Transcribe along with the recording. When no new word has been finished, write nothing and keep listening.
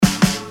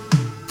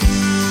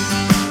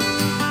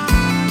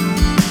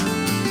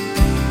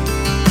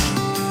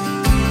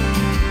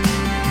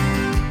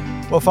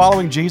Well,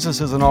 following Jesus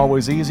isn't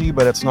always easy,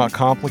 but it's not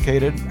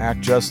complicated. Act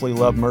justly,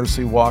 love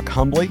mercy, walk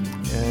humbly.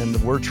 And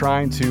we're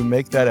trying to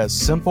make that as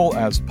simple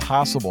as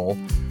possible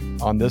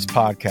on this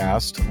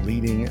podcast,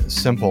 Leading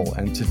Simple.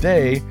 And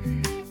today,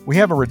 we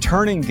have a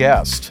returning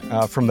guest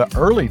from the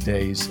early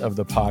days of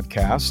the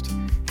podcast,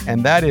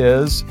 and that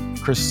is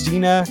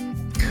Christina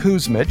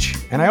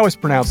Kuzmich. And I always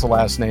pronounce the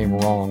last name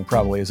wrong,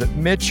 probably. Is it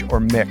Mitch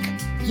or Mick?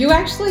 You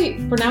actually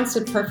pronounced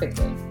it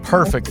perfectly.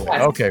 Perfectly.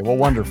 Okay, well,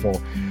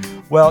 wonderful.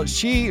 Well,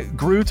 she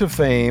grew to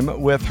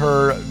fame with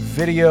her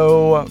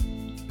video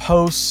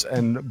posts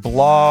and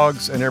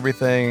blogs and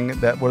everything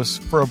that was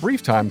for a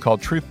brief time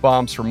called Truth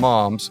Bombs for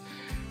Moms,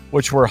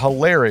 which were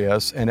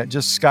hilarious. And it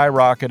just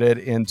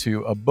skyrocketed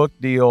into a book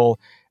deal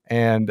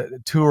and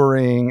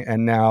touring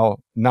and now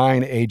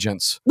 9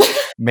 agents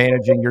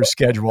managing your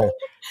schedule.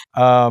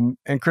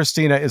 And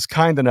Christina is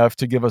kind enough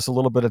to give us a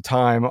little bit of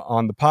time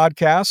on the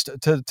podcast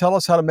to tell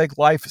us how to make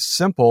life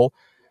simple,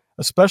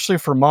 especially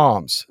for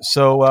moms.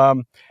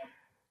 So,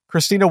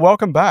 Christina,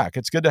 welcome back.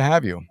 It's good to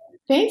have you.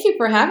 Thank you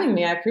for having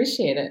me. I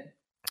appreciate it.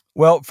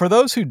 Well, for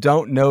those who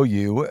don't know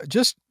you,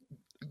 just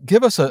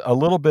give us a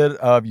little bit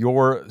of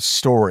your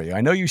story. I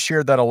know you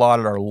shared that a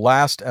lot at our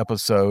last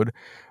episode,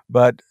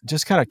 but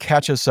just kind of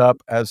catch us up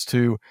as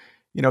to,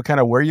 kind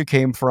of where you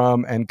came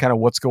from and kind of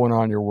what's going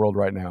on in your world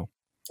right now.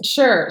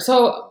 Sure.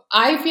 So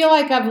I feel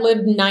like I've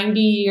lived 90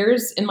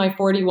 years in my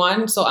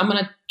 41. So I'm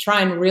going to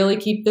try and really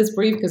keep this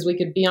brief because we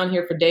could be on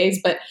here for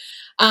days. But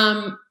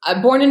I'm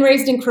born and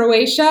raised in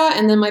Croatia,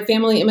 and then my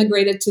family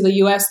immigrated to the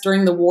U.S.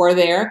 during the war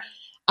there.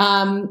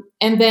 And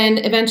then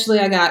eventually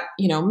I got,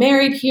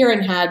 married here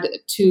and had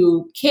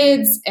 2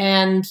 kids,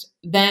 and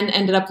then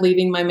ended up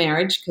leaving my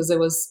marriage because it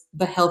was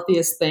the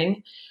healthiest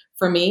thing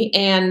for me.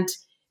 And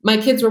my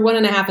kids were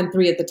 1.5 and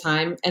 3 at the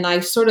time. And I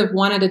sort of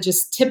wanted to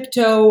just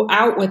tiptoe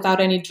out without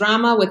any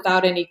drama,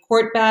 without any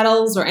court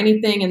battles or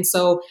anything. And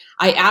so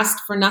I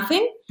asked for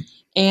nothing.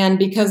 And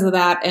because of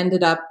that,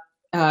 ended up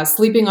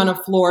sleeping on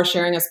a floor,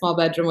 sharing a small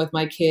bedroom with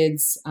my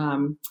kids,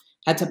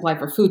 had to apply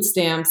for food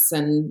stamps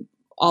and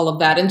all of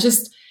that. And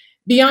just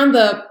beyond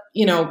the,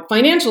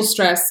 financial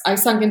stress, I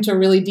sunk into a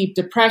really deep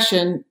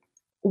depression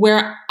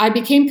where I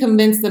became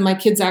convinced that my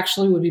kids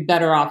actually would be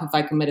better off if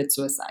I committed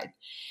suicide.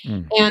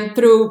 Mm. And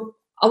through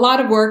a lot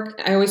of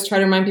work, I always try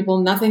to remind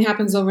people nothing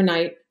happens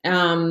overnight.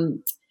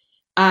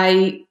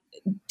 I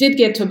did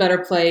get to a better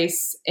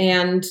place.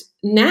 And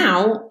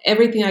now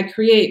everything I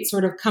create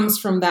sort of comes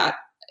from that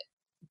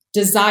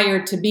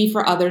desire to be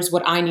for others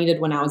what I needed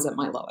when I was at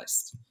my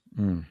lowest.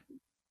 Mm.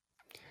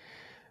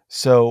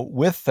 So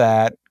with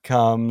that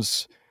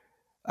comes,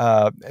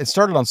 it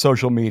started on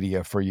social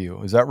media for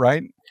you. Is that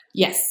right?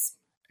 Yes.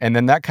 And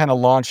then that kind of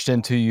launched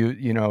into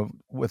you,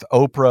 with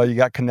Oprah, you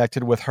got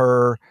connected with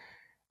her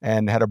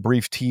and had a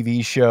brief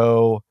TV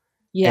show.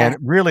 Yeah. And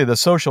really the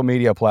social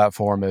media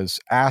platform is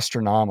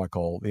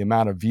astronomical. The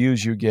amount of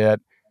views you get,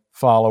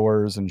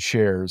 followers and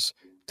shares.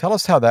 Tell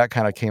us how that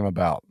kind of came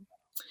about.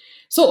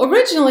 So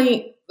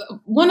originally,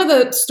 one of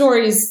the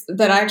stories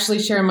that I actually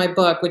share in my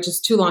book, which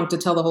is too long to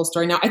tell the whole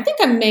story now, I think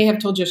I may have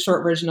told you a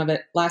short version of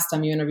it last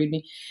time you interviewed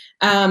me.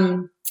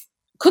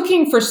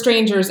 Cooking for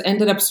strangers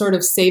ended up sort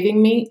of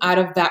saving me out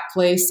of that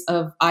place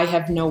of I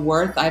have no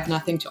worth, I have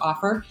nothing to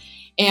offer.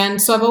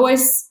 And so I've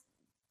always,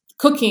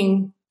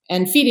 cooking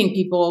and feeding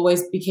people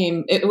always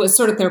it was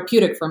sort of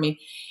therapeutic for me.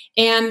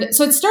 And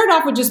so it started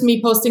off with just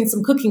me posting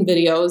some cooking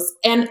videos.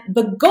 And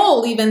the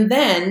goal even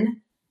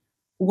then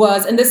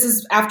was, and this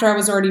is after I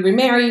was already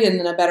remarried and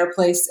in a better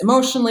place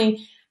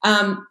emotionally,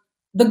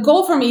 the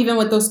goal for me, even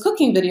with those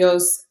cooking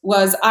videos,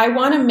 was I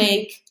want to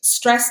make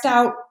stressed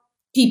out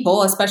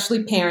people,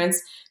 especially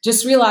parents,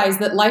 just realize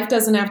that life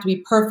doesn't have to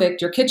be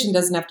perfect. Your kitchen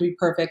doesn't have to be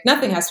perfect.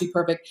 Nothing has to be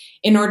perfect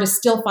in order to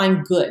still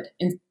find good,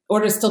 in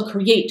order to still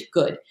create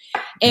good.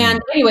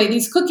 And anyway,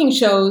 these cooking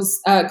shows,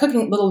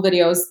 cooking little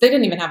videos, they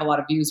didn't even have a lot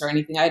of views or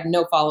anything. I had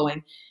no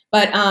following.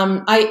 But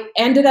I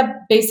ended up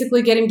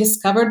basically getting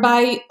discovered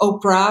by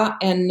Oprah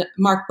and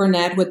Mark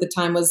Burnett, who at the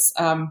time was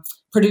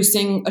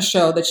producing a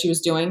show that she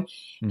was doing,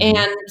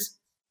 and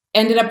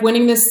ended up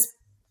winning this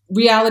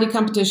reality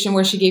competition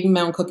where she gave me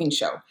my own cooking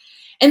show.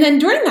 And then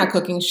during that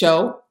cooking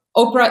show,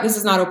 Oprah, this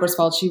is not Oprah's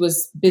fault. She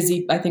was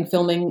busy, I think,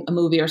 filming a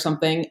movie or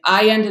something.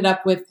 I ended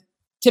up with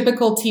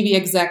typical TV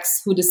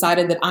execs who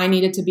decided that I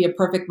needed to be a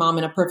perfect mom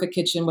in a perfect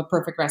kitchen with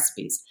perfect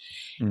recipes.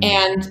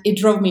 And it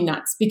drove me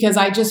nuts because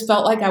I just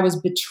felt like I was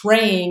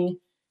betraying,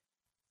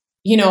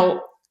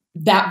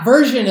 that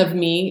version of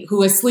me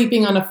who is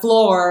sleeping on a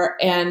floor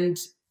and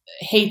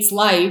hates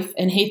life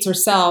and hates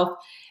herself.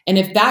 And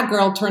if that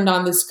girl turned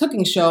on this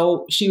cooking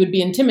show, she would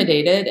be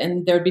intimidated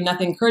and there'd be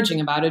nothing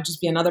encouraging about it. Just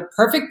be another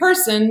perfect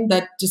person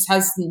that just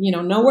has,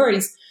 no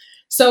worries.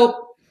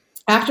 So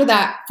after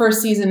that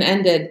first season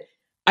ended,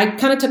 I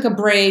kind of took a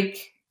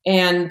break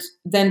and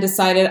then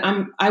decided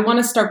I want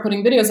to start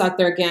putting videos out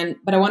there again,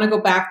 but I want to go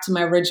back to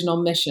my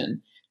original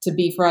mission to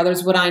be for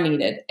others what I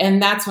needed.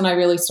 And that's when I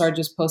really started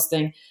just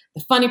posting the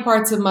funny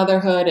parts of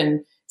motherhood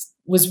and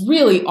was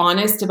really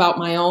honest about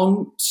my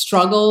own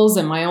struggles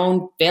and my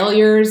own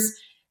failures.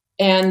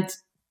 And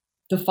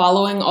the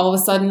following all of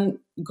a sudden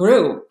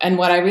grew. And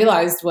what I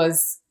realized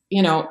was,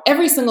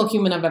 every single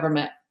human I've ever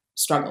met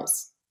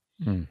struggles.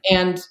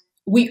 And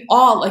we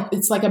all,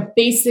 it's like a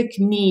basic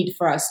need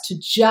for us to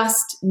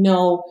just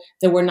know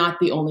that we're not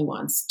the only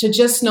ones, to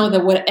just know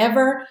that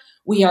whatever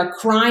we are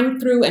crying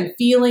through and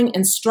feeling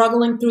and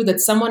struggling through, that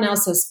someone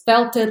else has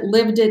felt it,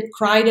 lived it,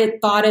 cried it,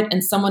 thought it,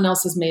 and someone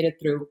else has made it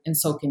through. And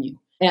so can you.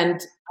 And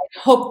I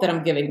hope that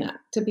I'm giving that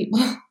to people.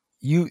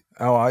 You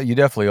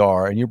definitely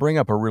are. And you bring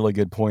up a really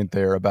good point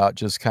there about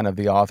just kind of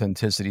the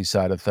authenticity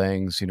side of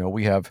things.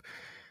 We have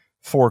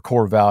 4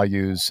 core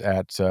values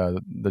at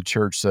the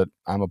church that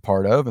I'm a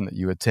part of and that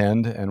you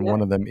attend. And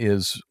one of them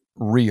is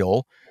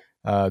real,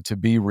 to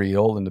be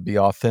real and to be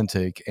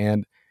authentic.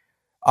 And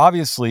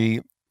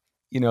obviously,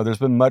 there's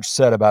been much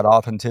said about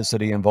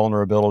authenticity and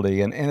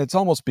vulnerability, and it's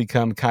almost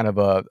become kind of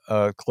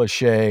a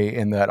cliche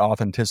in that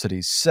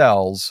authenticity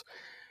sells.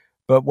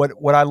 But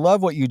what I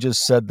love what you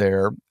just said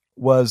there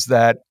was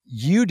that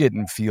you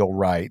didn't feel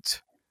right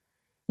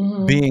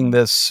being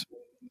this,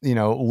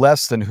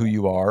 less than who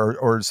you are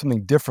or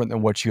something different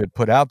than what you had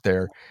put out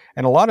there.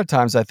 And a lot of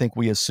times I think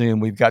we assume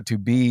we've got to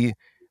be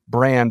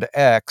brand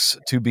X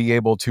to be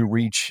able to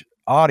reach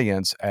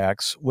audience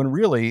X, when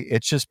really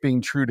it's just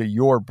being true to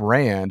your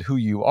brand, who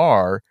you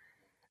are,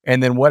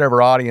 and then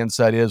whatever audience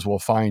that is will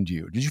find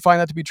you. Did you find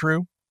that to be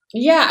true?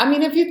 Yeah. I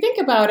mean, if you think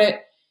about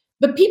it,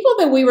 the people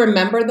that we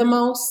remember the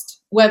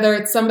most, whether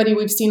it's somebody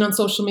we've seen on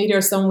social media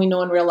or someone we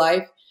know in real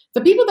life,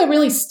 the people that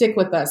really stick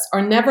with us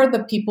are never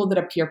the people that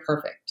appear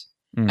perfect.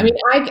 I mean,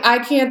 I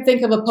can't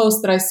think of a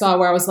post that I saw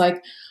where I was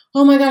like,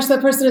 oh my gosh,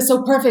 that person is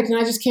so perfect and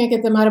I just can't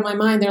get them out of my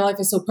mind. Their life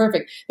is so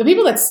perfect. The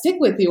people that stick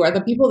with you are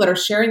the people that are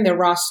sharing their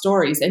raw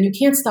stories, and you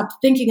can't stop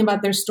thinking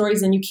about their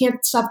stories, and you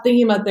can't stop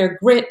thinking about their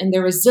grit and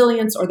their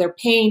resilience or their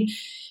pain.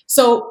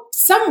 So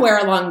somewhere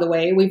along the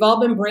way, we've all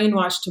been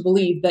brainwashed to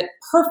believe that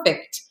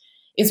perfect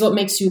is what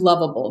makes you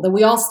lovable, that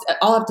we all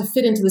have to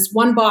fit into this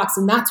one box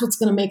and that's what's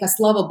going to make us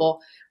lovable.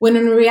 When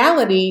in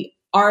reality,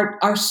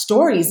 our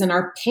stories and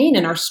our pain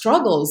and our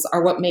struggles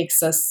are what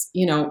makes us,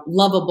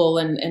 lovable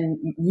and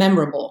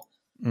memorable.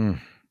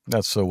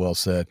 That's so well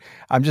said.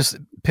 I'm just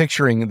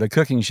picturing the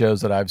cooking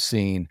shows that I've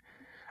seen.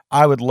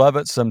 I would love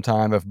it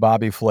sometime if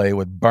Bobby Flay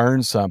would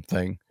burn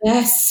something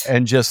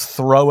and just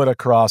throw it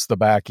across the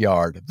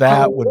backyard.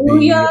 That would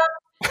be. So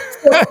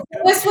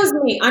this was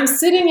me. I'm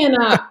sitting in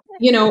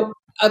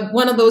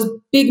one of those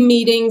big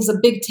meetings, a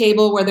big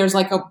table where there's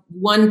like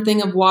one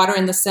thing of water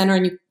in the center,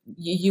 and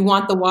you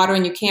want the water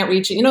and you can't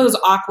reach it. Those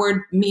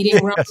awkward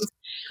meeting rooms. Yes.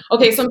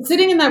 Okay, so I'm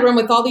sitting in that room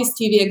with all these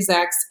TV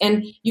execs,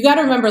 and you got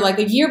to remember, like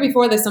a year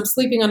before this, I'm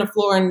sleeping on the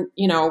floor and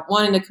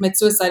wanting to commit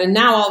suicide, and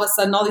now all of a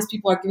sudden, all these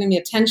people are giving me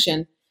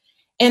attention,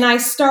 and I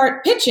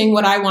start pitching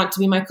what I want to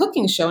be my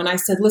cooking show, and I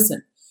said,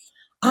 listen,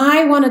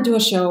 I want to do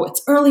a show.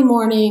 It's early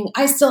morning.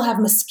 I still have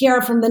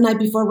mascara from the night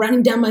before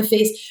running down my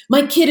face.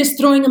 My kid is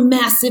throwing a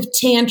massive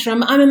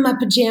tantrum. I'm in my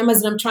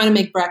pajamas and I'm trying to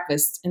make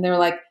breakfast. And they were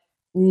like,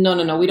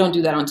 no, we don't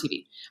do that on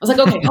TV. I was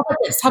like, okay,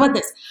 how about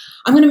this?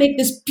 I'm going to make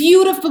this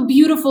beautiful,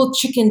 beautiful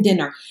chicken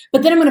dinner,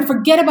 but then I'm going to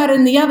forget about it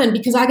in the oven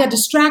because I got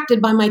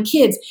distracted by my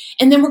kids.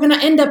 And then we're going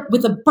to end up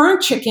with a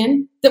burnt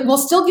chicken that we'll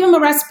still give them a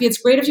recipe. It's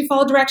great if you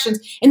follow directions.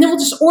 And then we'll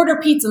just order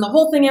pizza and the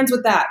whole thing ends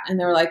with that. And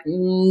they were like,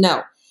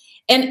 no.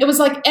 And it was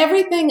like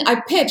everything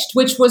I pitched,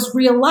 which was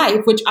real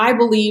life, which I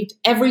believed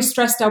every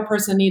stressed out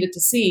person needed to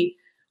see,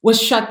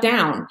 was shut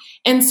down.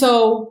 And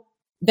so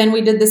then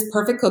we did this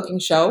perfect cooking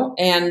show,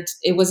 and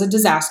it was a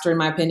disaster in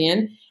my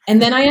opinion.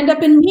 And then I end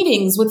up in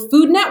meetings with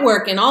Food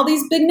Network and all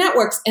these big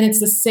networks, and it's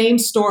the same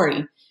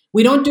story.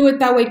 We don't do it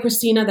that way,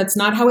 Christina. That's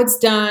not how it's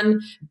done.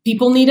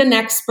 People need an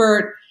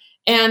expert.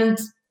 And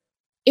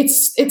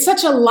it's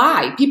such a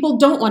lie. People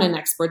don't want an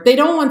expert. They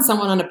don't want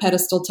someone on a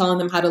pedestal telling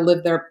them how to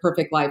live their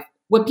perfect life.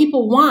 What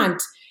people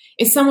want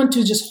is someone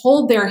to just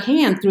hold their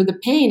hand through the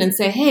pain and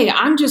say, hey,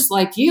 I'm just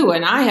like you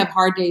and I have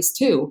hard days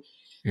too.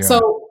 Yeah.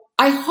 So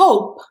I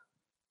hope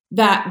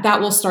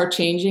that will start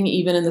changing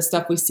even in the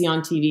stuff we see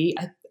on TV.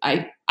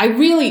 I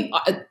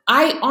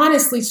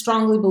honestly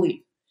strongly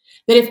believe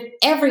that if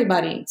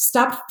everybody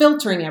stopped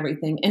filtering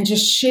everything and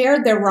just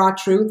shared their raw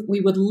truth, we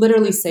would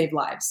literally save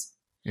lives.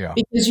 Yeah.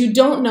 Because you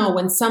don't know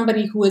when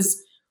somebody who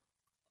is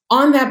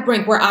on that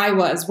brink where I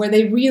was, where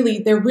they're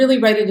really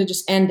ready to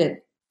just end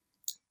it,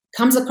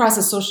 comes across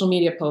a social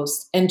media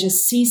post and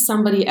just sees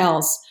somebody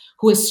else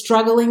who is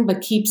struggling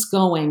but keeps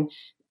going,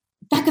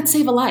 that could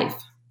save a life.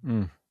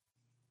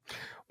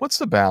 What's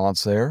the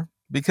balance there?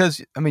 Because,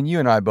 I mean, you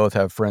and I both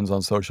have friends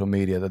on social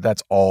media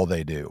that's all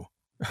they do.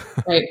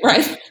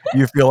 Right.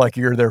 You feel like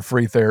you're their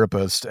free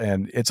therapist,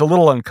 and it's a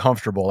little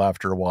uncomfortable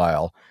after a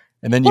while.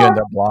 And then you end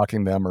up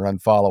blocking them or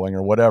unfollowing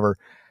or whatever.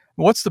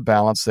 What's the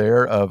balance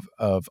there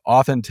of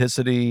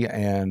authenticity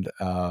and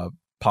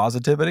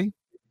positivity?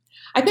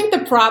 I think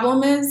the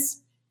problem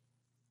is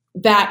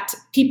that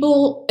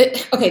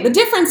the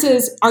difference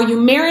is, are you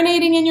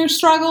marinating in your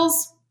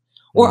struggles,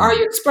 or are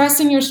you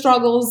expressing your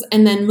struggles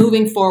and then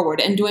moving forward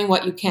and doing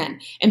what you can?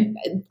 And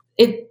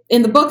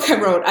in the book I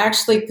wrote,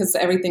 actually, because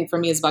everything for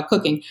me is about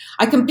cooking,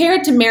 I compare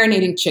it to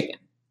marinating chicken.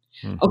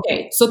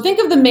 Okay, so think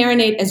of the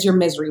marinade as your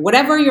misery,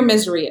 whatever your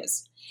misery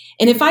is.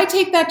 And if I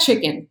take that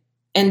chicken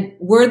and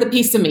we're the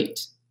piece of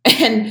meat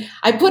and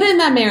I put it in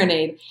that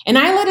marinade and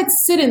I let it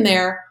sit in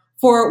there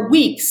for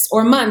weeks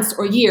or months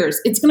or years,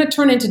 it's going to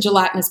turn into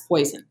gelatinous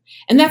poison.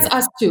 And that's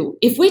us too.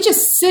 If we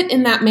just sit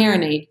in that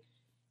marinade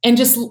and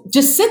just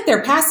sit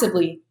there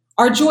passively,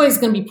 our joy is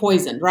going to be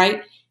poisoned,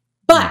 right?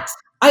 But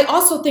I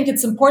also think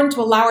it's important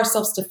to allow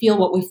ourselves to feel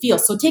what we feel.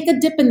 So take a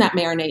dip in that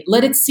marinade.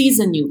 Let it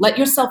season you. Let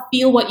yourself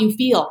feel what you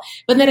feel.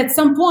 But then at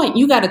some point,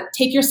 you got to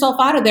take yourself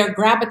out of there,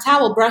 grab a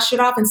towel, brush it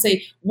off, and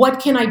say, what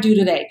can I do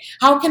today?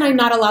 How can I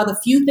not allow the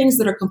few things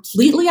that are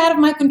completely out of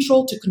my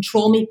control to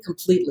control me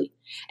completely?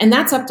 And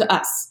that's up to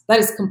us. That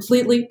is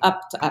completely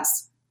up to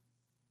us.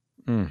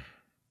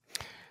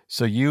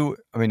 So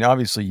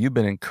obviously you've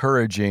been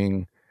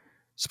encouraging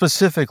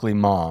specifically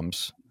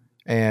moms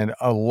and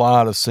a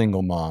lot of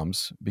single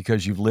moms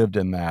because you've lived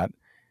in that.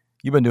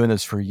 You've been doing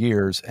this for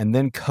years, and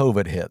then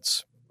COVID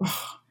hits.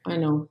 I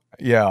know.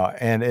 Yeah,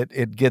 and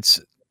it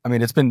gets,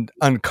 it's been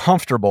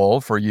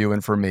uncomfortable for you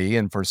and for me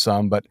and for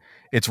some, but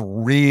it's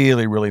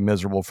really, really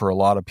miserable for a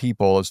lot of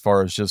people as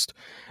far as just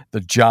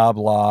the job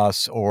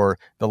loss or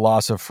the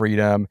loss of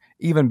freedom,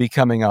 even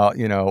becoming a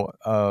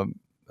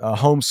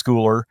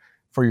homeschooler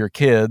for your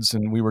kids.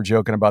 And we were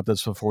joking about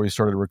this before we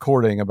started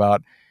recording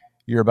about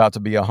you're about to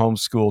be a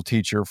homeschool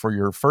teacher for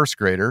your first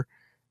grader.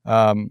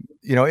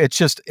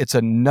 It's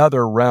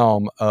another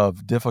realm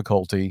of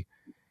difficulty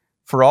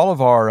for all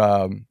of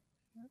our,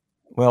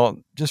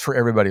 just for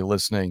everybody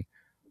listening.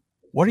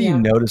 What are you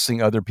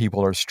noticing other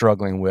people are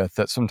struggling with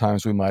that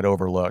sometimes we might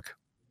overlook?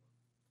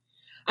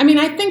 I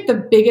think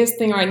the biggest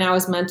thing right now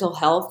is mental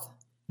health.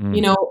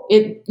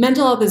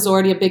 Mental health is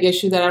already a big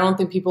issue that I don't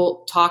think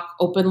people talk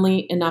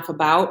openly enough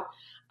about.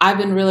 I've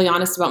been really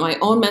honest about my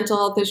own mental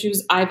health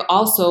issues. I've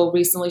also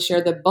recently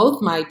shared that both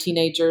my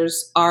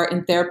teenagers are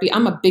in therapy.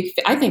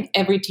 I think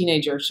every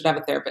teenager should have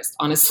a therapist,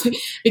 honestly,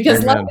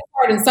 because life is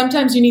hard and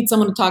sometimes you need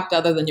someone to talk to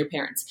other than your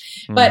parents.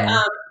 Mm-hmm.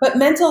 But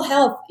mental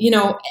health,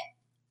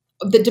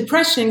 the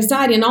depression,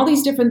 anxiety, and all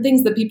these different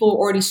things that people are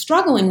already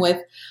struggling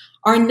with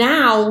are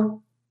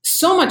now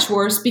so much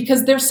worse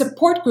because their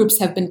support groups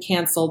have been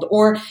canceled,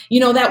 or,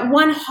 that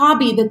one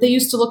hobby that they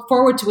used to look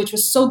forward to, which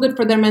was so good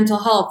for their mental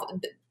health,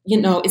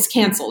 is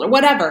canceled or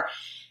whatever.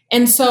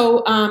 And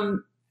so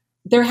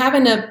they're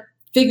having to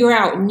figure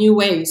out new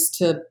ways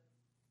to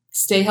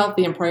stay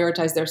healthy and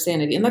prioritize their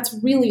sanity. And that's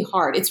really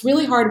hard. It's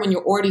really hard when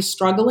you're already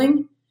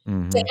struggling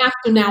to have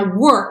to now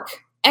work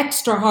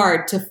extra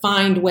hard to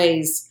find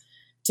ways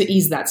to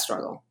ease that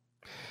struggle.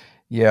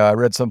 Yeah, I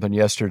read something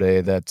yesterday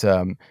that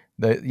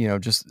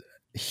just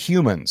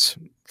humans,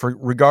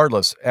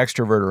 regardless,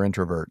 extrovert or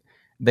introvert,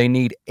 they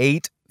need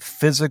 8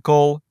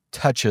 physical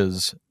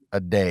touches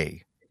a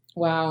day.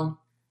 Wow.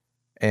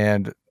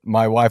 And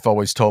my wife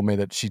always told me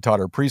that she taught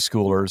her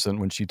preschoolers, and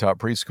when she taught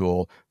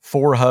preschool,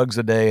 4 hugs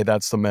a day,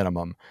 that's the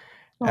minimum.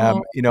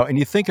 And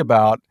you think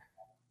about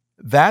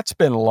that's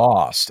been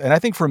lost. And I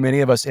think for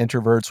many of us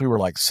introverts, we were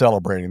like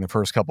celebrating the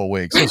first couple of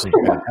weeks. This is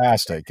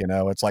fantastic.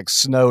 It's like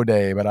snow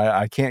day, but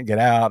I can't get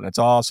out and it's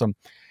awesome.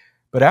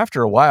 But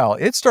after a while,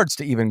 it starts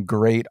to even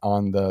grate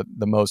on the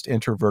most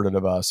introverted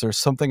of us. There's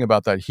something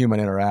about that human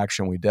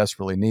interaction we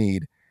desperately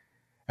need.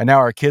 And now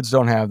our kids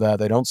don't have that.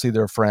 They don't see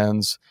their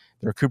friends.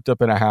 They're cooped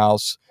up in a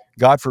house.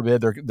 God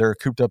forbid they're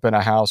cooped up in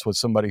a house with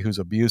somebody who's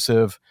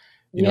abusive.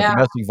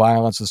 Domestic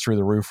violence is through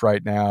the roof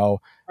right now.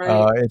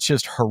 Right. It's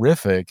just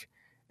horrific.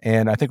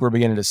 And I think we're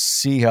beginning to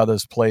see how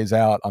this plays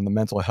out on the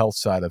mental health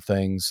side of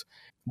things.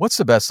 What's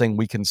the best thing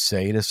we can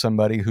say to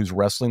somebody who's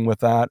wrestling with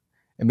that?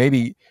 And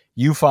maybe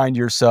you find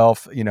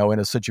yourself, in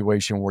a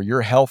situation where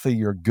you're healthy,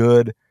 you're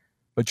good,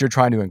 but you're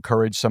trying to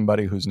encourage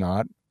somebody who's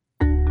not.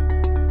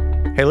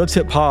 Hey, let's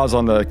hit pause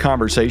on the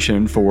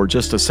conversation for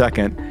just a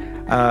second.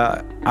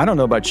 I don't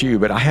know about you,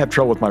 but I have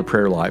trouble with my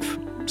prayer life.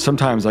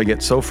 Sometimes I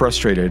get so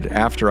frustrated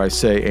after I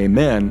say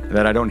amen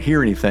that I don't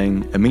hear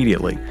anything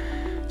immediately.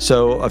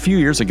 So a few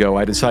years ago,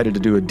 I decided to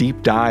do a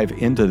deep dive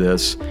into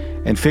this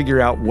and figure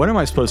out what am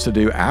I supposed to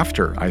do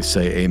after I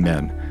say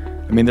amen.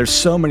 There's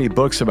so many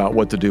books about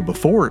what to do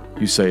before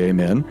you say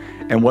amen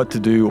and what to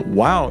do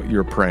while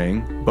you're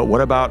praying, but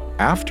what about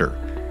after?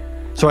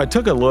 So I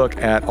took a look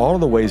at all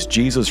of the ways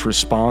Jesus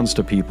responds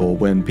to people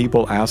when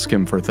people ask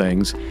him for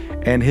things,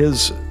 and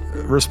his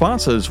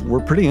responses were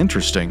pretty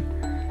interesting.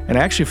 And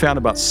I actually found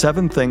about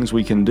 7 things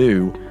we can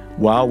do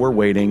while we're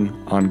waiting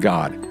on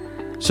God.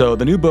 So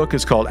the new book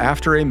is called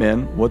After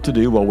Amen, What to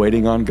Do While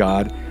Waiting on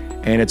God,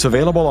 and it's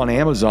available on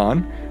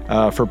Amazon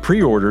for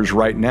pre-orders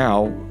right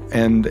now,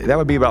 and that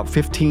would be about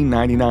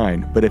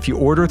 $15.99. But if you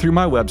order through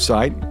my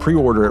website,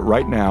 pre-order it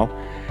right now,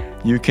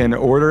 you can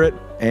order it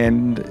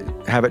and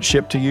have it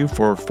shipped to you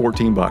for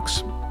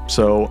 $14.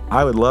 So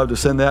I would love to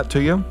send that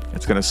to you.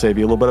 It's going to save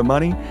you a little bit of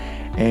money,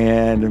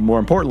 and more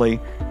importantly,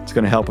 it's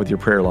going to help with your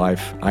prayer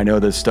life. I know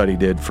this study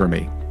did for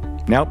me.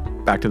 Now,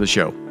 back to the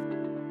show.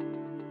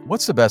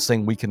 What's the best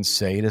thing we can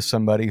say to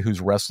somebody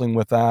who's wrestling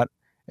with that?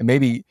 And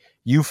maybe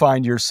you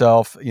find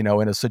yourself, in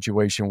a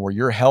situation where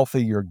you're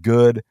healthy, you're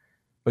good,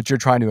 but you're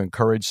trying to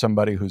encourage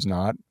somebody who's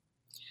not.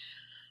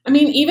 I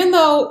mean, even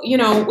though,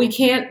 we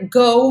can't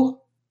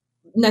go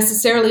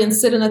necessarily and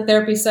sit in a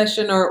therapy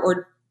session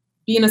or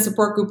be in a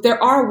support group,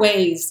 there are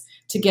ways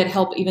to get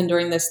help even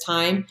during this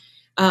time.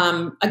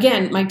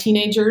 Again, my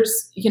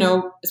teenagers,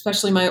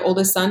 especially my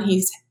oldest son,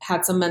 he's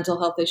had some mental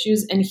health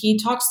issues and he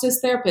talks to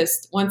his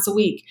therapist once a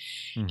week.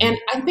 Mm-hmm. And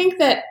I think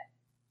that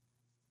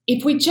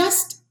if we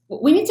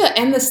need to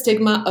end the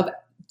stigma of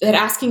that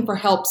asking for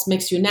help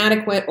makes you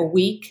inadequate or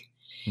weak.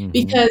 Mm-hmm.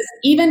 Because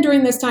even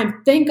during this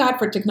time, thank God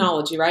for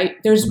technology, right?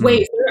 There's mm-hmm.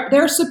 ways,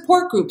 there are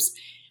support groups,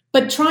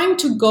 but trying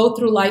to go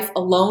through life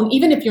alone,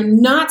 even if you're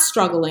not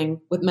struggling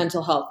with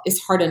mental health, is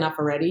hard enough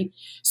already.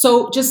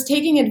 So just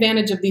taking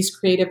advantage of these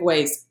creative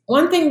ways.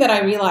 One thing that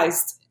I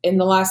realized in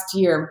the last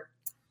year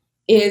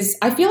is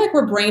I feel like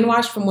we're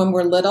brainwashed from when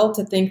we're little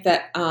to think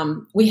that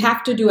we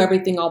have to do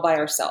everything all by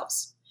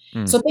ourselves.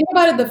 Mm. So think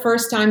about it the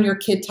first time your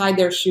kid tied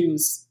their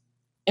shoes.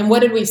 And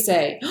what did we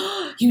say?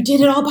 Oh, you did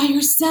it all by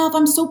yourself.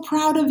 I'm so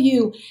proud of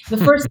you. The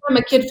first time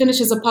a kid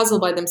finishes a puzzle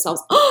by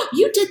themselves. Oh,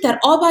 you did that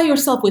all by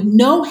yourself with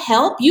no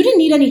help. You didn't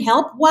need any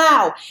help.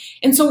 Wow.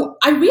 And so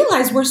I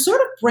realized we're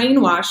sort of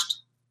brainwashed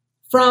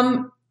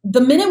from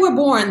the minute we're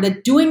born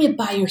that doing it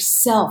by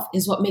yourself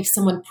is what makes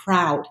someone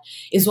proud,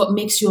 is what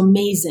makes you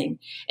amazing.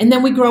 And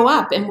then we grow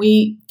up and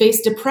we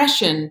face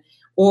depression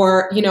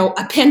or,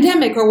 a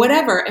pandemic or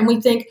whatever. And we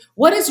think,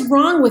 what is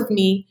wrong with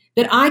me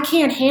that I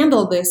can't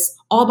handle this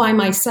all by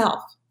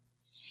myself?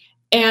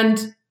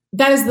 And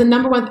that is the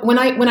number one. When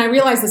I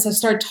realized this, I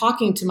started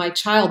talking to my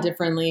child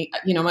differently,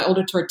 my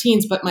older toward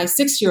teens, but my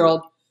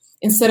 6-year-old,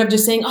 instead of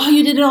just saying, oh,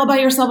 you did it all by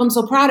yourself, I'm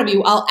so proud of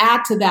you, I'll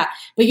add to that.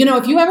 But,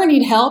 if you ever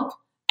need help,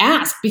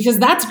 ask, because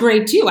that's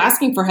great too.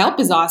 Asking for help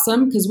is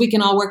awesome because we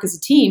can all work as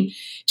a team.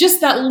 Just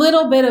that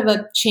little bit of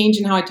a change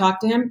in how I talk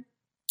to him.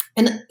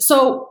 And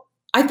so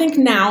I think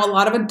now a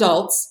lot of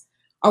adults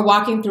are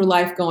walking through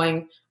life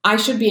going, I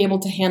should be able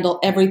to handle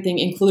everything,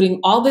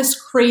 including all this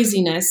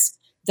craziness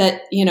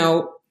that,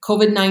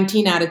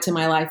 COVID-19 added to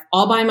my life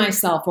all by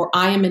myself, or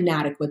I am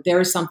inadequate. There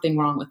is something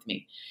wrong with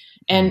me.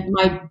 And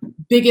my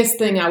biggest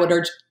thing I would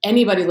urge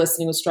anybody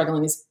listening who's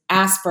struggling is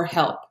ask for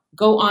help.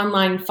 Go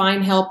online,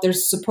 find help.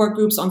 There's support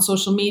groups on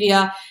social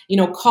media,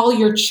 call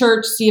your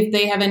church, see if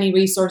they have any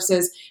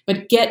resources,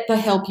 but get the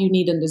help you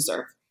need and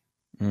deserve.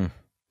 Mm.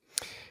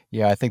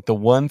 Yeah, I think the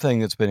one thing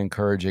that's been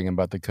encouraging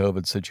about the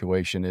COVID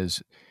situation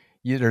is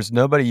there's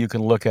nobody you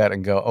can look at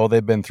and go, oh,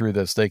 they've been through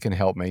this, they can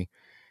help me.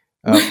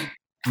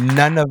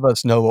 None of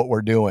us know what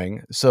we're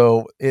doing.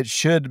 So it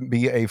should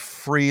be a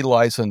free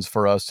license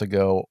for us to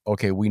go,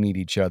 okay, we need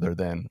each other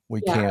then. We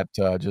can't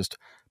just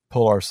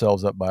pull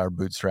ourselves up by our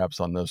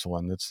bootstraps on this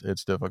one.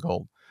 It's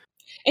difficult.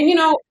 And,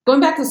 going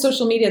back to the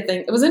social media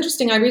thing, it was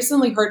interesting. I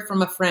recently heard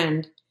from a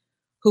friend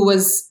who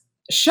was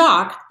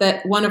shocked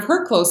that one of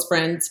her close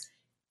friends,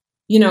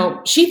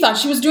 she thought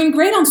she was doing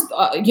great on,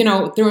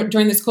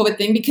 during this COVID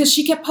thing because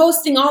she kept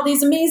posting all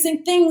these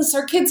amazing things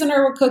her kids and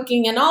her were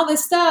cooking and all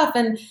this stuff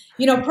and,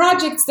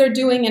 projects they're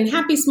doing and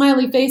happy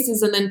smiley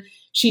faces. And then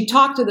she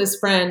talked to this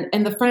friend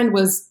and the friend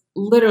was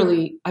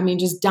literally,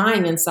 just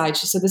dying inside.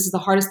 She said, this is the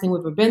hardest thing we've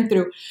ever been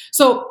through.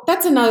 So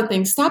that's another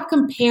thing. Stop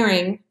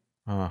comparing.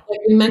 Like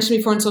we mentioned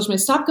before on social media,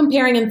 stop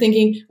comparing and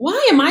thinking,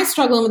 why am I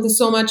struggling with this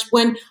so much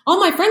when all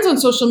my friends on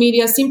social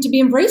media seem to be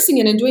embracing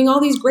it and doing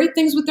all these great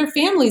things with their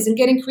families and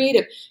getting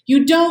creative?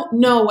 You don't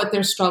know what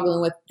they're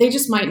struggling with. They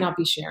just might not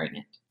be sharing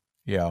it.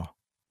 Yeah.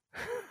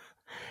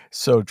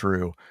 So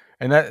true.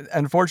 And that,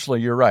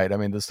 unfortunately, you're right. I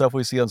mean, the stuff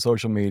we see on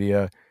social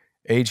media,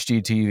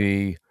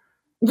 HGTV,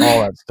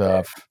 all that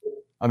stuff.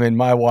 I mean,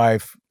 my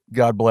wife,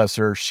 God bless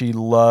her, she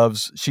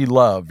loved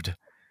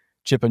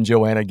Chip and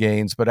Joanna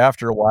Gaines, but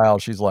after a while,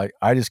 she's like,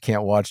 I just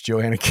can't watch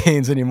Joanna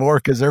Gaines anymore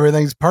because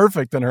everything's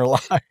perfect in her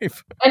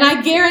life. And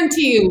I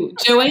guarantee you,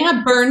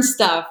 Joanna burns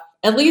stuff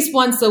at least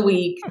once a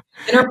week,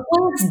 and her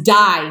plants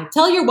die.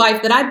 Tell your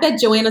wife that I bet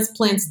Joanna's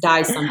plants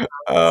die sometimes.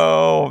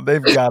 Oh,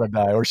 they've got to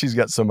die, or she's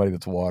got somebody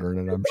that's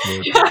watering it, I'm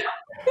sure.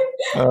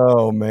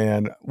 Oh,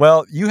 man.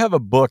 Well, you have a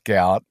book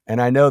out, and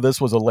I know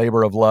this was a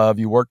labor of love.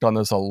 You worked on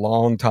this a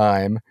long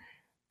time,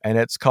 and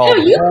it's called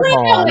You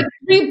bring out like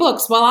 3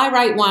 books while I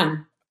write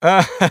one.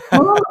 I'm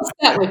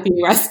upset with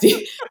you,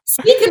 Rusty.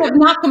 Speaking of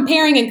not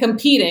comparing and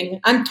competing,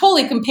 I'm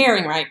totally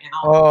comparing right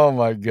now. Oh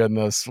my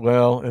goodness.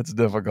 Well, it's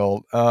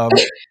difficult.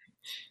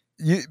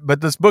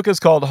 But this book is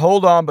called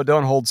Hold On, But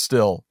Don't Hold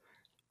Still.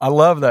 I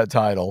love that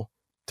title.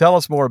 Tell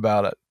us more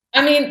about it.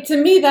 I mean, to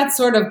me, that's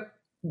sort of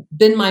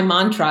been my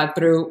mantra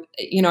through,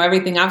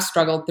 everything I've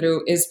struggled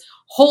through is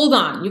hold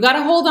on. You got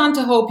to hold on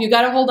to hope. You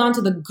got to hold on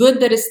to the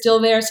good that is still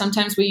there.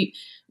 Sometimes we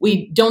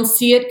don't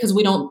see it because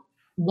we don't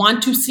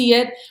want to see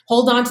it.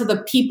 Hold on to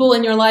the people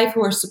in your life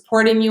who are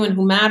supporting you and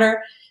who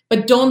matter,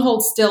 but don't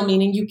hold still,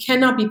 meaning you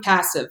cannot be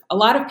passive. A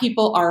lot of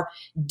people are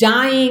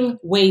dying,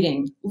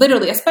 waiting,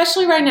 literally,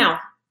 especially right now.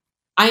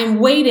 I am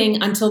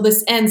waiting until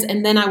this ends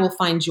and then I will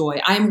find joy.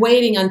 I am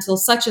waiting until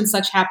such and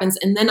such happens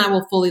and then I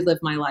will fully live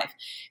my life.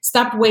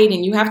 Stop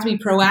waiting. You have to be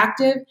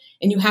proactive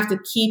and you have to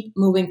keep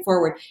moving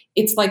forward.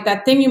 It's like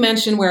that thing you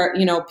mentioned where,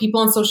 people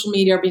on social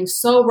media are being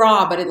so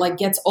raw, but it like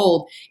gets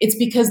old. It's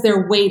because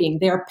they're waiting.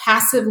 They're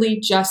passively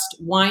just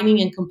whining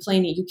and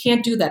complaining. You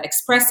can't do that.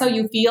 Express how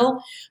you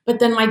feel, but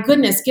then my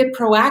goodness, get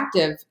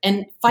proactive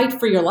and fight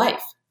for your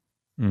life.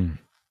 Mm.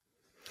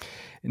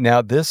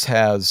 Now this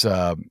has,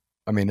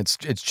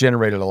 it's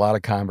generated a lot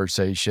of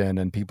conversation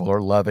and people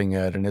are loving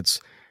it. And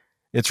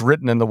it's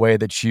written in the way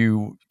that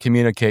you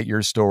communicate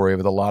your story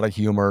with a lot of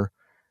humor,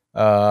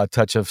 a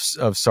touch of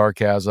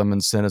sarcasm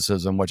and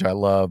cynicism, which I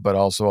love, but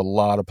also a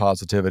lot of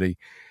positivity,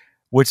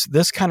 which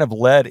this kind of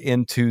led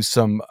into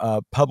some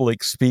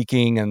public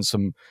speaking and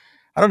some,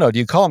 I don't know, do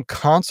you call them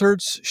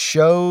concerts,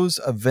 shows,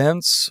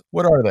 events?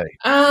 What are they?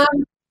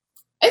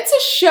 It's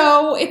a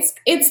show. It's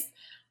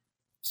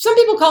some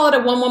people call it a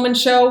one-woman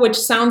show, which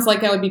sounds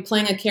like I would be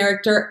playing a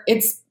character.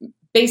 It's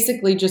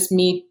basically just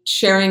me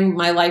sharing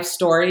my life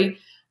story.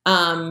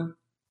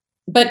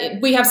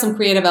 But we have some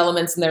creative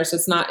elements in there. So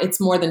it's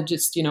more than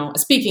just, a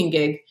speaking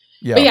gig.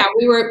 Yeah. But yeah,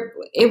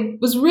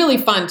 it was really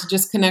fun to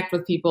just connect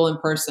with people in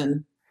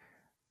person.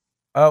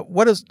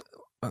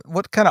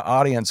 What kind of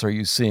audience are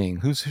you seeing?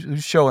 Who's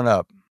showing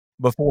up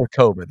before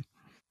COVID?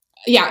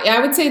 Yeah,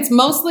 I would say it's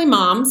mostly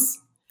moms.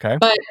 Okay.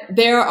 But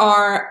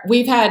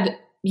we've had,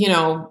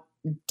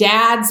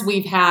 dads,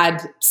 we've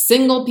had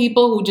single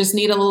people who just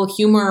need a little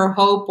humor or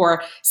hope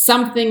or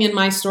something in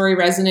my story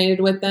resonated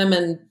with them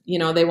and,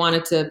 they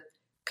wanted to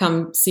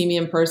come see me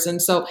in person.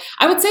 So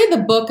I would say the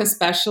book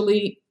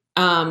especially,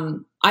 I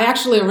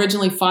actually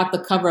originally fought the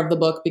cover of the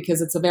book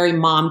because it's a very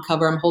mom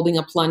cover. I'm holding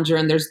a plunger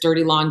and there's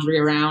dirty laundry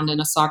around and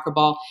a soccer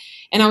ball.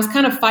 And I was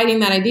kind of fighting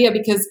that idea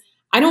because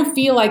I don't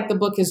feel like the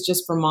book is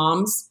just for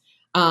moms.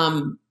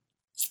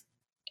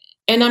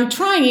 And I'm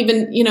trying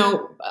even,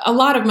 a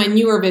lot of my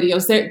newer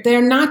videos,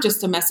 they're not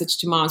just a message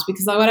to moms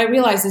because what I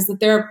realize is that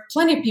there are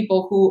plenty of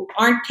people who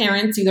aren't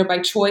parents either by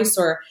choice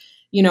or,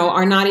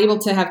 are not able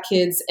to have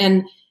kids.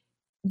 And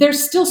they're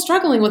still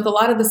struggling with a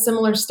lot of the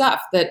similar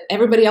stuff that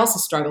everybody else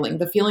is struggling.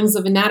 The feelings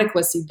of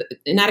inadequacy,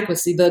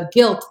 the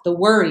guilt, the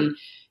worry,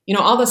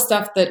 all the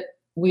stuff that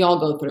we all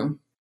go through.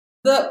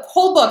 The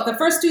whole book, the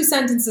first 2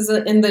 sentences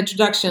in the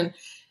introduction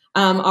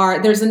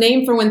there's a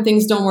name for when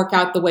things don't work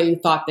out the way you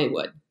thought they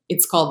would.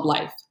 It's called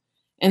life.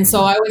 And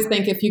so I always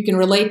think if you can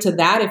relate to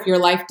that, if your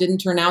life didn't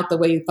turn out the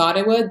way you thought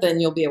it would, then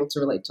you'll be able to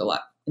relate to a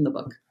lot in the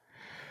book.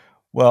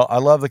 Well, I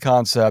love the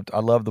concept. I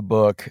love the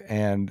book.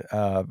 And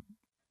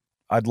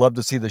I'd love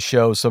to see the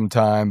show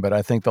sometime. But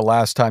I think the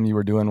last time you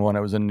were doing one,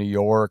 it was in New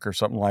York or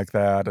something like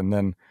that. And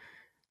then,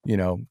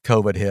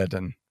 COVID hit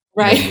and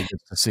right. nobody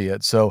gets to see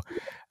it. So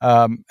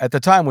at the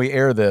time we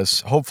air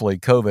this, hopefully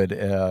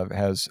COVID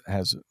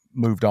has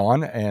moved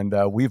on and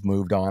we've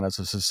moved on as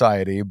a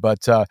society.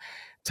 But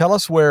tell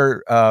us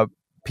where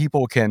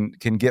people can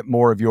get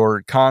more of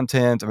your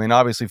content. I mean,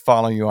 obviously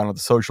following you on the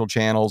social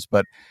channels,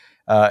 but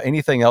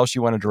anything else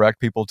you want to direct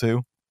people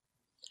to?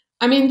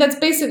 I mean, that's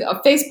basically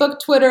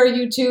Facebook, Twitter,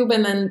 YouTube,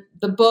 and then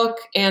the book.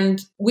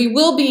 And we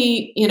will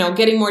be,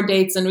 getting more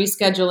dates and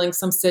rescheduling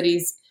some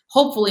cities,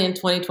 hopefully in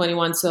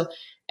 2021. So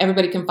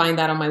everybody can find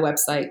that on my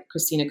website,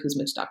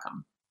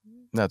 ChristinaKuzmich.com.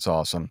 That's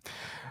awesome.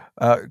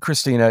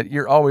 Christina,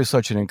 you're always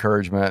such an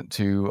encouragement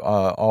to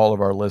all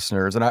of our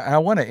listeners. And I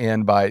want to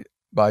end by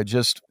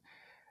just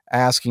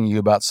asking you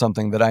about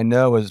something that I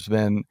know has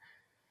been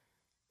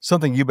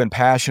something you've been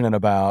passionate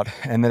about,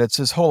 and that it's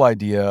this whole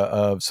idea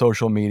of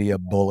social media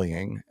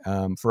bullying.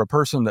 For a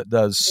person that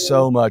does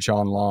so much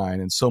online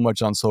and so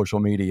much on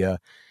social media,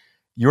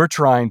 you're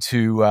trying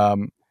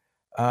to,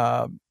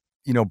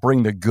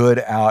 bring the good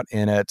out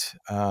in it,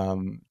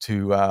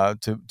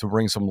 to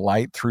bring some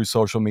light through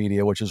social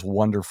media, which is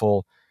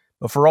wonderful.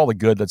 But for all the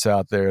good that's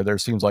out there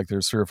seems like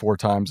there's 3 or 4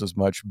 times as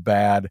much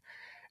bad.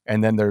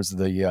 And then there's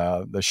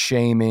the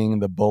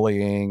shaming, the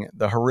bullying,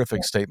 the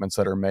horrific statements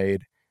that are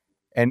made.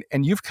 And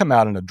you've come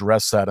out and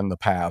addressed that in the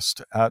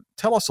past.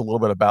 Tell us a little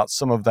bit about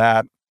some of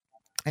that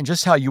and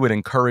just how you would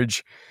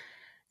encourage,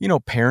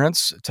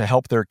 parents to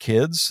help their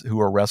kids who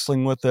are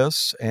wrestling with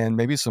this, and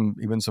maybe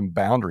even some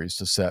boundaries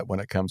to set when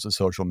it comes to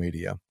social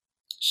media.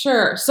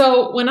 Sure.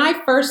 So when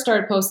I first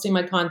started posting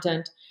my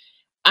content,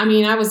 I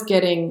mean, I was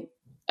getting,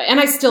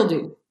 and I still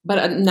do,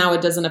 but now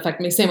it doesn't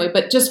affect me the same way,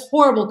 but just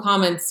horrible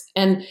comments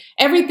and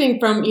everything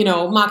from,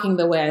 mocking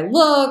the way I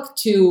look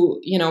to,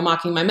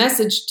 mocking my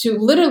message to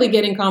literally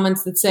getting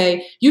comments that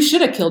say, you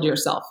should have killed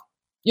yourself.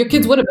 Your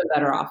kids would have been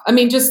better off. I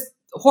mean, just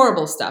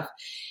horrible stuff.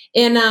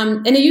 And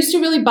it used to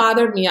really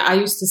bother me. I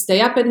used to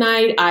stay up at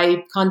night.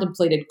 I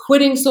contemplated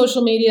quitting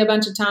social media a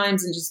bunch of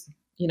times and just,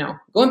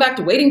 going back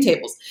to waiting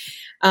tables.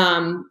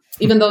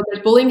 Even though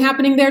there's bullying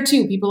happening there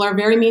too. People are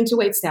very mean to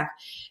wait staff.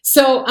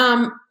 So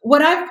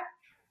what I've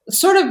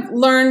sort of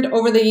learned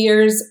over the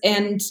years,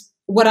 and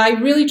what I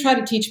really try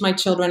to teach my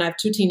children, I have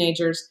 2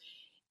 teenagers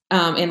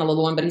and a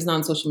little one, but he's not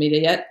on social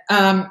media yet,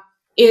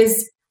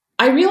 is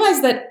I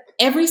realize that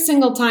every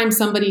single time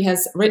somebody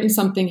has written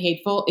something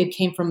hateful, it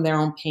came from their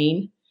own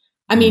pain.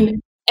 I mean,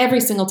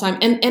 every single time.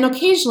 And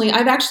occasionally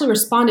I've actually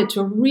responded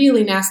to a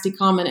really nasty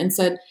comment and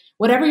said,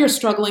 whatever you're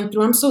struggling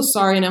through, I'm so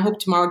sorry, and I hope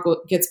tomorrow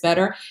gets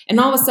better. And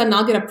all of a sudden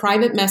I'll get a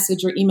private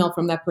message or email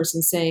from that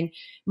person saying,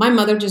 my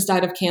mother just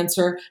died of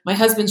cancer. My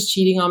husband's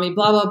cheating on me,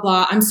 blah, blah,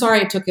 blah. I'm sorry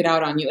I took it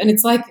out on you. And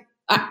it's like,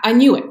 I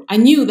knew it. I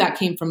knew that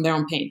came from their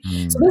own pain.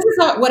 So this is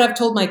what I've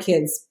told my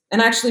kids,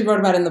 and I actually wrote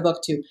about it in the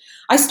book too.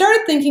 I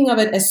started thinking of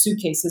it as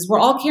suitcases. We're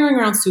all carrying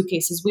around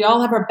suitcases. We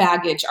all have our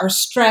baggage, our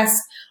stress,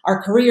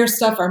 our career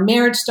stuff, our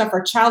marriage stuff,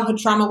 our childhood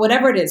trauma,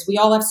 whatever it is. We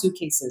all have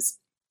suitcases.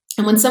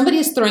 And when somebody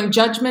is throwing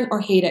judgment or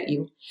hate at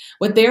you,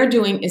 what they're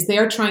doing is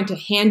they're trying to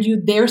hand you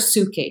their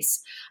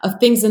suitcase of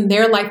things in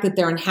their life that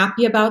they're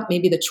unhappy about,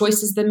 maybe the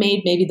choices they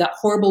made, maybe the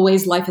horrible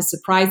ways life has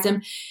surprised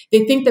them.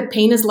 They think that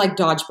pain is like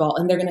dodgeball,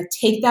 and they're going to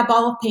take that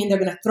ball of pain, they're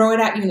going to throw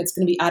it at you, and it's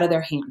going to be out of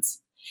their hands.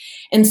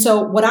 And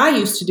so what I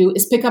used to do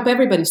is pick up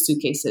everybody's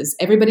suitcases,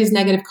 everybody's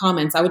negative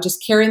comments. I would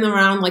just carry them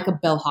around like a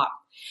bellhop.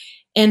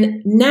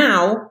 And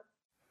now,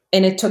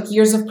 and it took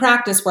years of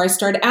practice where I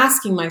started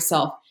asking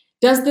myself,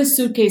 does this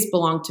suitcase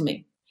belong to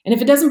me? And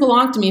if it doesn't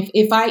belong to me,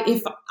 if I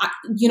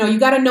you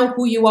got to know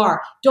who you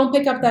are. Don't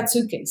pick up that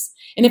suitcase.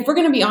 And if we're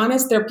going to be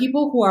honest, there are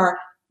people who are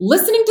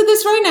listening to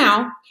this right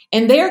now,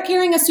 and they are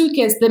carrying a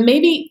suitcase that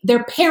maybe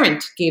their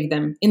parent gave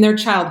them in their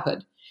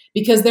childhood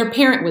because their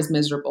parent was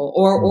miserable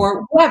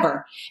or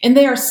whoever. And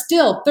they are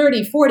still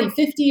 30, 40,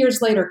 50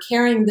 years later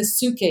carrying this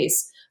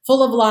suitcase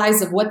full of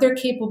lies of what they're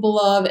capable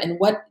of and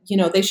what,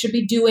 they should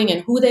be doing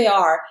and who they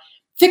are.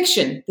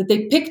 Fiction that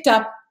they picked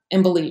up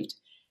and believed.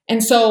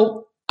 And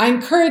so I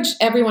encourage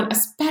everyone,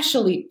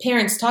 especially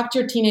parents, talk to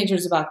your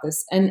teenagers about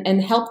this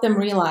and help them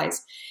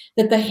realize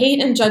that the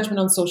hate and judgment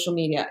on social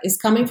media is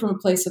coming from a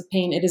place of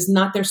pain. It is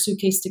not their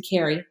suitcase to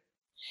carry.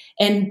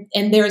 And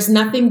there is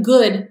nothing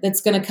good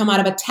that's going to come out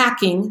of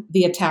attacking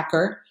the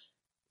attacker.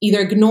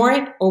 Either ignore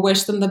it or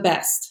wish them the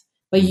best.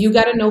 But you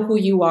got to know who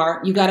you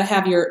are. You got to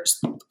have your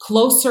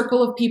close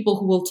circle of people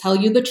who will tell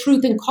you the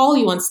truth and call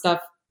you on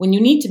stuff when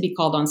you need to be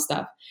called on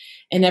stuff.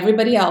 And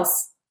everybody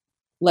else,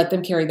 let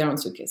them carry their own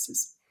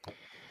suitcases.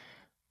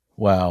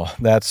 Wow,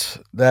 that's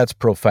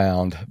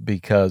profound,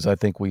 because I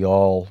think we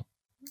all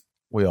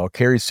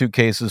carry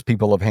suitcases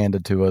people have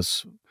handed to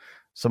us.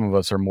 Some of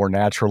us are more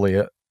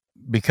naturally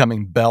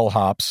becoming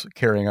bellhops,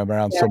 carrying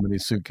around so many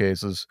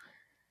suitcases.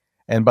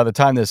 And by the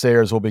time this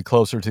airs, we'll be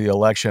closer to the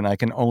election. I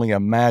can only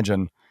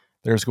imagine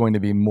there's going to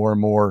be more and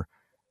more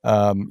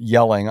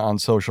yelling on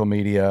social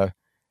media.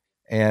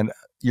 And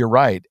you're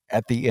right.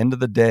 At the end of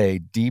the day,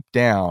 deep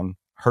down,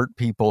 hurt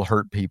people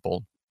hurt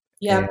people.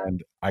 Yeah.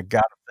 And I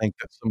got to think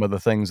that some of the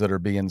things that are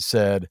being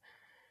said,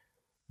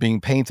 being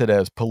painted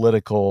as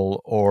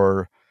political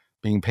or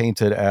being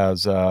painted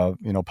as,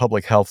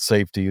 public health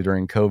safety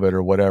during COVID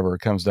or whatever,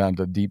 comes down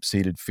to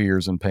deep-seated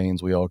fears and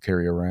pains we all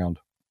carry around.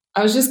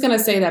 I was just going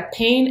to say that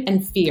pain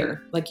and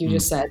fear, like you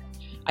just said,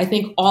 I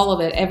think all of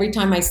it, every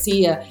time I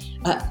see a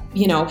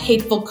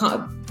hateful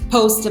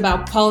post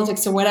about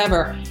politics or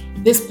whatever,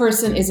 this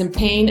person is in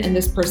pain and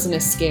this person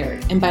is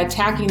scared. And by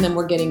attacking them,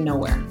 we're getting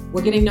nowhere.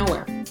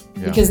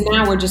 Because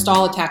now we're just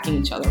all attacking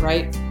each other,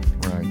 right?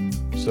 Right.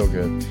 So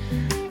good.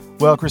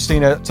 Well,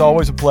 Christina, it's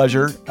always a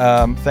pleasure.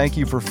 Thank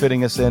you for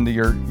fitting us into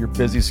your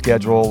busy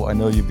schedule. I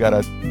know you've got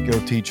to go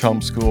teach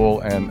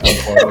homeschool and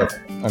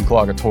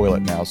unclog a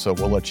toilet now, so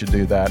we'll let you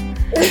do that.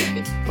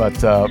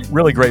 But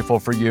really grateful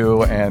for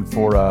you and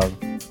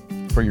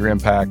for your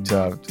impact,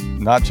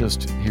 not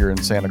just here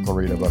in Santa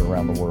Clarita, but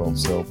around the world.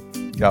 So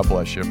God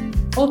bless you.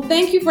 Well,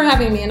 thank you for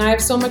having me. And I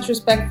have so much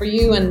respect for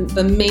you and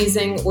the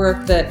amazing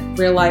work that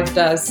Real Life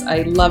does.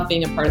 I love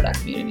being a part of that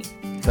community.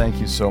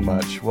 Thank you so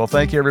much. Well,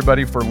 thank you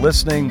everybody for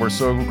listening. We're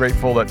so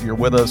grateful that you're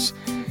with us.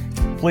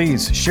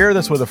 Please share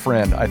this with a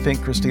friend. I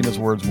think Christina's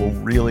words will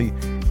really,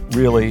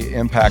 really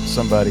impact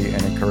somebody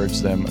and encourage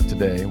them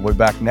today. We'll be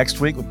back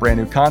next week with brand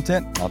new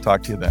content. I'll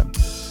talk to you then.